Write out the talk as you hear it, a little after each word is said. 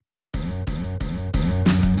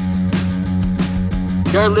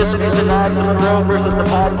You're listening to Knives Monroe versus the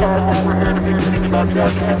podcast, and we're here to be about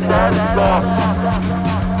death and sad stuff.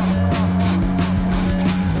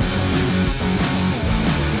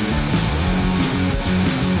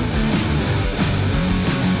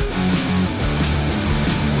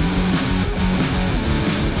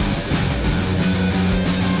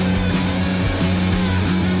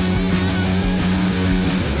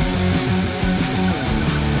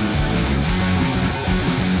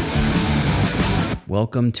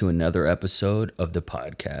 Welcome to another episode of the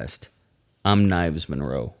podcast. I'm Knives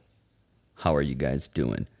Monroe. How are you guys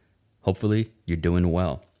doing? Hopefully you're doing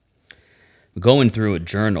well. I'm going through a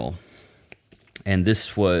journal, and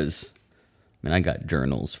I got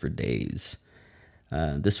journals for days.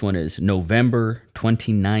 This one is November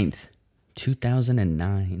 29th,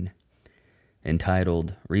 2009,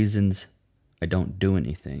 entitled Reasons I Don't Do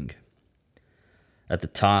Anything. At the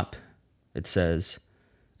top, it says,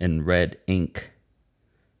 in red ink,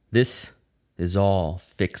 "This is all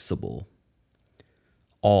fixable."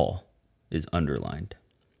 All is underlined.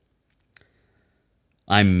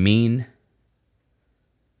 I'm mean.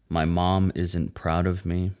 My mom isn't proud of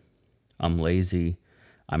me. I'm lazy.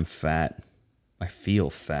 I'm fat. I feel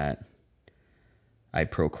fat. I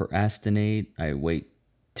procrastinate. I wait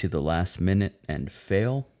to the last minute and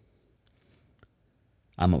fail.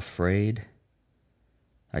 I'm afraid.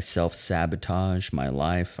 I self-sabotage my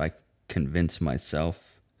life. I convince myself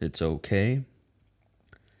it's okay.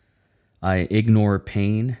 I ignore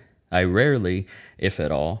pain. I rarely, if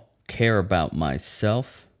at all, care about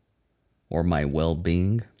myself or my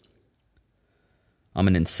well-being. I'm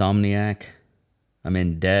an insomniac. I'm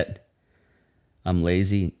in debt. I'm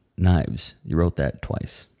lazy. Knives, you wrote that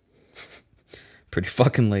twice. Pretty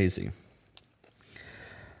fucking lazy.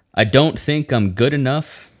 I don't think I'm good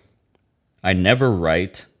enough. I never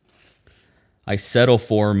write. I settle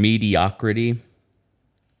for mediocrity.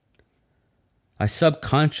 I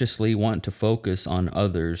subconsciously want to focus on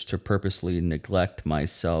others to purposely neglect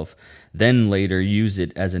myself, then later use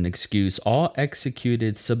it as an excuse, all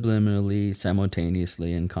executed subliminally,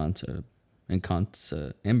 simultaneously, and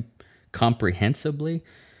comprehensibly.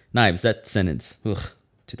 Knives, that sentence.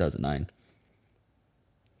 2009.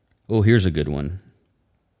 Oh, here's a good one.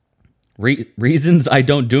 Reasons I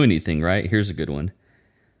don't do anything, right? Here's a good one.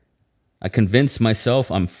 I convince myself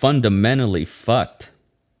I'm fundamentally fucked.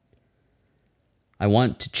 I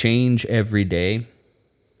want to change every day.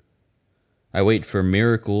 I wait for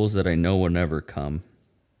miracles that I know will never come.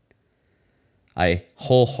 I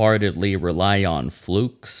wholeheartedly rely on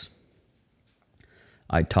flukes.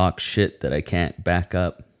 I talk shit that I can't back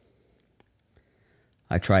up.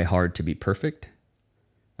 I try hard to be perfect.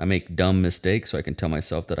 I make dumb mistakes so I can tell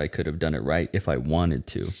myself that I could have done it right if I wanted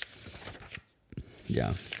to.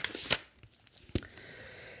 Yeah.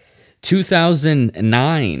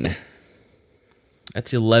 2009.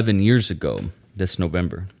 That's 11 years ago, this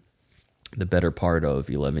November. The better part of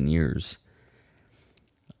 11 years.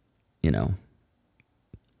 You know,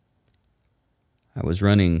 I was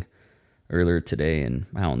running earlier today, and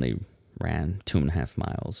I only ran 2.5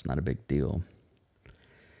 miles. Not a big deal.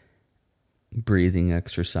 Breathing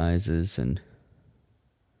exercises and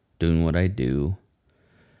doing what I do.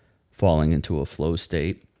 Falling into a flow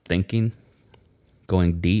state. Thinking.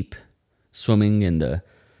 Going deep. Swimming in the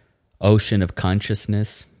ocean of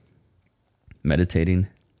consciousness, meditating.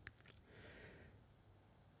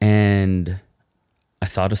 And I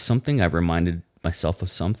thought of something, I reminded myself of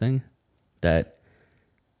something that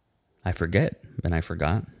I forget, and I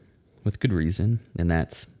forgot with good reason, and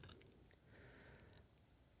that's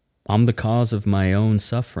I'm the cause of my own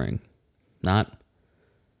suffering, not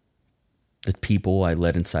the people I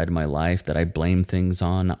let inside of my life that I blame things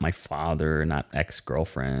on, not my father, not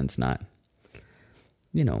ex-girlfriends, not,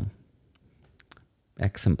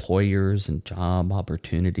 ex-employers and job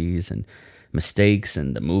opportunities and mistakes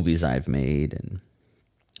and the movies I've made and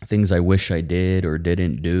things I wish I did or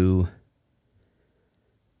didn't do.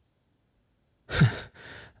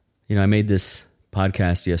 I made this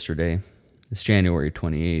podcast yesterday. It's January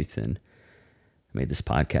 28th, and I made this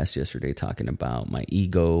podcast yesterday talking about my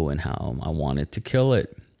ego and how I wanted to kill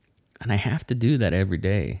it. And I have to do that every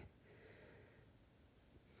day.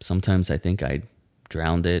 Sometimes I think I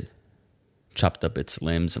drowned it, chopped up its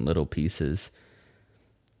limbs in little pieces,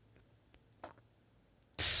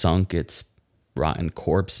 sunk its rotten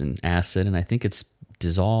corpse in acid, and I think it's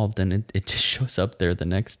dissolved, and it just shows up there the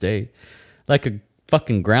next day. Like a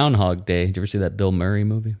fucking Groundhog Day. Did you ever see that Bill Murray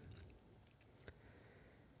movie?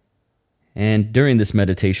 And during this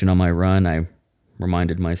meditation on my run, I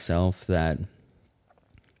reminded myself that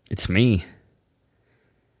it's me.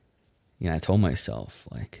 I told myself,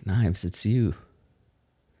 Knives, it's you.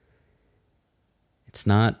 It's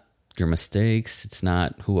not your mistakes. It's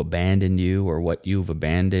not who abandoned you or what you've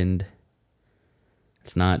abandoned.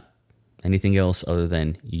 It's not anything else other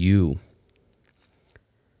than you.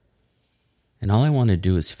 And all I want to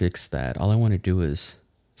do is fix that. All I want to do is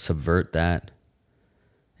subvert that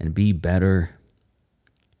and be better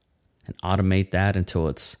and automate that until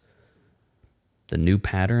it's the new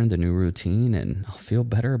pattern, the new routine, and I'll feel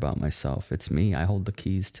better about myself. It's me. I hold the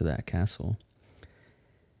keys to that castle.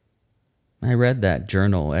 I read that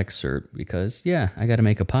journal excerpt because, I got to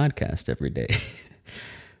make a podcast every day.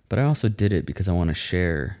 But I also did it because I want to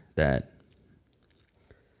share that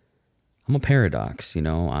I'm a paradox,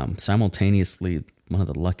 I'm simultaneously one of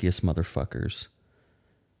the luckiest motherfuckers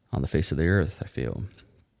on the face of the earth, I feel.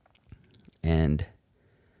 And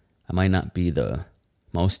I might not be the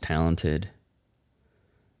most talented,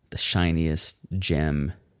 the shiniest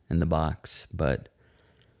gem in the box, but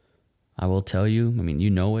I will tell you, you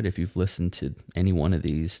know it if you've listened to any one of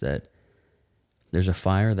these, that there's a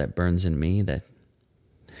fire that burns in me that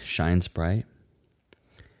shines bright.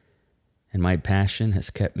 And my passion has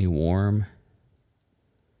kept me warm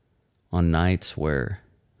on nights where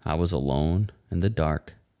I was alone in the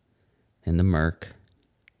dark, in the murk,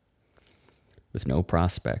 with no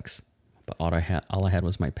prospects. But all I had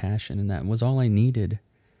was my passion, and that was all I needed.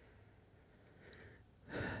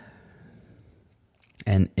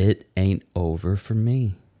 And it ain't over for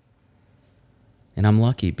me. And I'm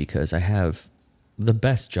lucky because I have the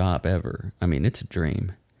best job ever. It's a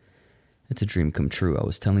dream. It's a dream come true. I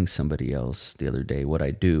was telling somebody else the other day what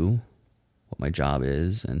I do, what my job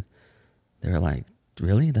is, and they're like,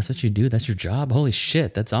 really? That's what you do? That's your job? Holy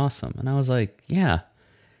shit, that's awesome. And I was like, yeah,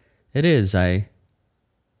 it is. I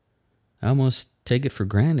almost take it for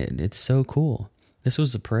granted. It's so cool. This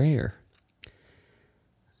was a prayer.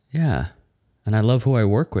 Yeah. And I love who I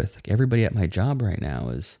work with. Like everybody at my job right now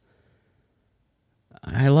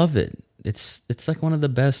I love it. It's like one of the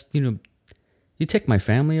best, you take my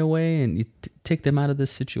family away and you take them out of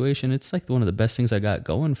this situation. It's like one of the best things I got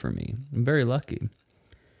going for me. I'm very lucky.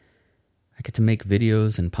 I get to make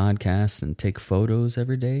videos and podcasts and take photos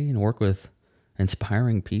every day and work with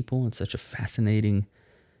inspiring people and such a fascinating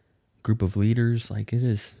group of leaders. Like it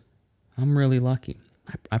is, I'm really lucky.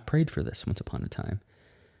 I prayed for this once upon a time.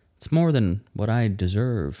 It's more than what I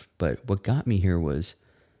deserve, but what got me here was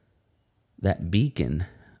that beacon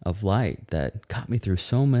of light that got me through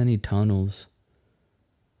so many tunnels.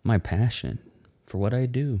 My passion for what I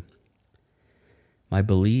do, my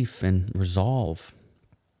belief and resolve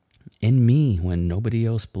in me when nobody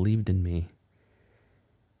else believed in me.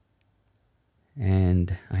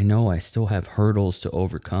 And I know I still have hurdles to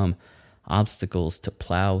overcome, obstacles to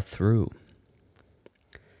plow through.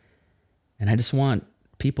 And I just want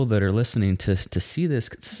people that are listening to see this.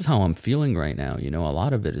 This is how I'm feeling right now. A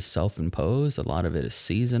lot of it is self-imposed. A lot of it is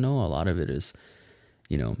seasonal. A lot of it is,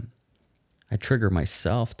 I trigger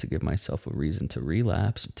myself to give myself a reason to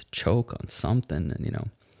relapse, to choke on something.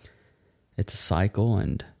 And, it's a cycle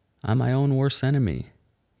and I'm my own worst enemy,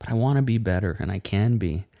 but I want to be better and I can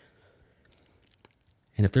be.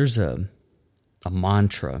 And if there's a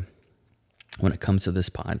mantra when it comes to this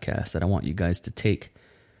podcast that I want you guys to take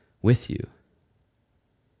with you,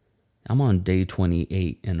 I'm on day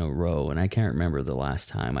 28 in a row, and I can't remember the last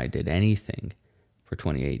time I did anything for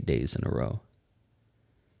 28 days in a row.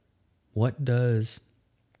 What does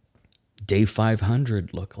day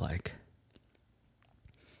 500 look like?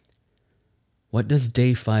 What does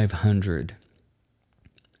day 500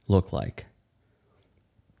 look like?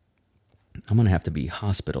 I'm going to have to be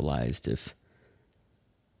hospitalized if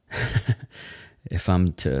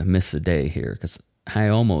I'm to miss a day here, because I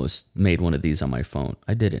almost made one of these on my phone.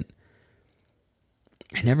 I didn't.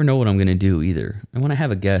 I never know what I'm going to do either. And when I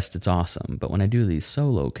have a guest, it's awesome. But when I do these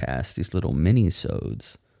solo casts, these little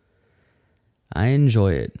mini-sodes, I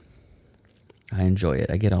enjoy it. I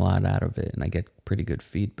get a lot out of it, and I get pretty good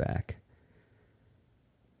feedback.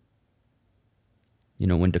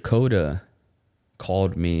 When Dakota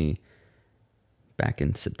called me back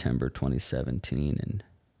in September 2017 and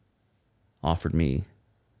offered me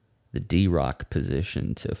the D-Rock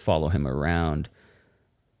position to follow him around,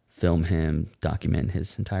 film him, document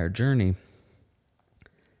his entire journey,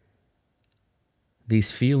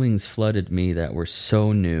 these feelings flooded me that were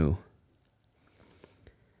so new.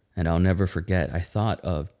 And I'll never forget, I thought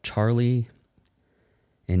of Charlie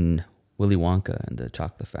in Willy Wonka and the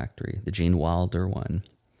Chocolate Factory, the Gene Wilder one,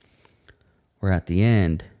 where at the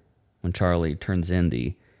end, when Charlie turns in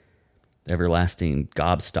the everlasting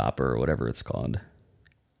gobstopper or whatever it's called,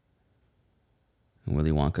 and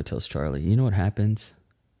Willy Wonka tells Charlie, you know what happens?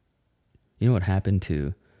 You know what happened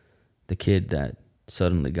to the kid that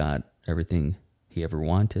suddenly got everything he ever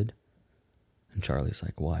wanted? And Charlie's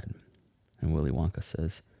like, what? And Willy Wonka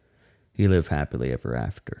says, he lived happily ever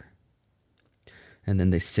after. And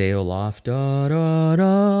then they sail off, da da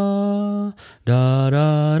da, da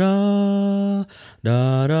da da,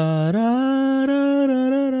 da da da, da da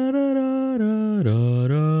da da da da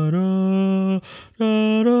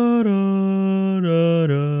da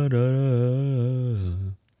da da.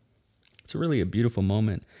 It's really a beautiful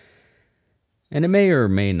moment. And it may or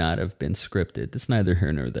may not have been scripted. It's neither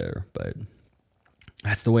here nor there, but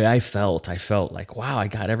that's the way I felt. I felt like, wow, I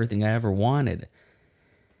got everything I ever wanted.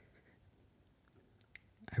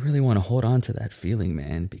 I really want to hold on to that feeling,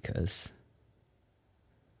 man, because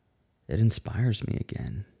it inspires me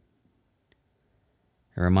again.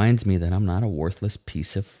 It reminds me that I'm not a worthless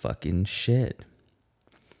piece of fucking shit.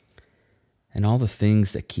 And all the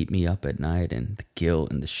things that keep me up at night, and the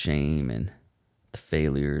guilt and the shame and the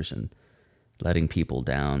failures and letting people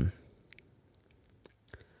down.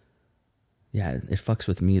 Yeah, it fucks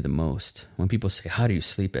with me the most. When people say, how do you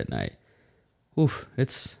sleep at night? Oof,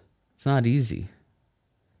 it's not easy.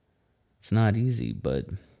 It's not easy, but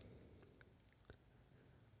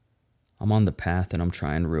I'm on the path and I'm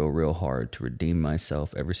trying real hard to redeem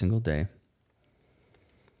myself every single day.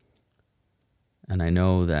 And I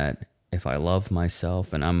know that if I love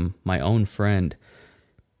myself and I'm my own friend,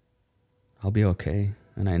 I'll be okay.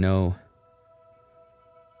 And I know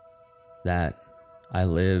that I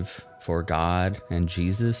live for God and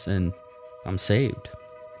Jesus and I'm saved.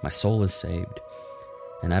 My soul is saved.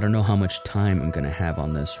 And I don't know how much time I'm going to have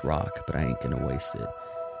on this rock, but I ain't going to waste it.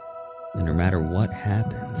 And no matter what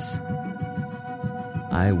happens,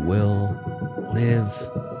 I will live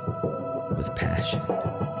with passion.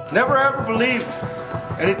 Never ever believe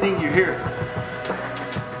anything you hear.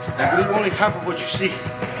 And believe only half of what you see.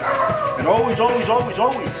 And always,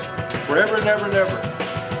 forever and ever and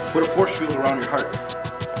ever, put a force field around your heart.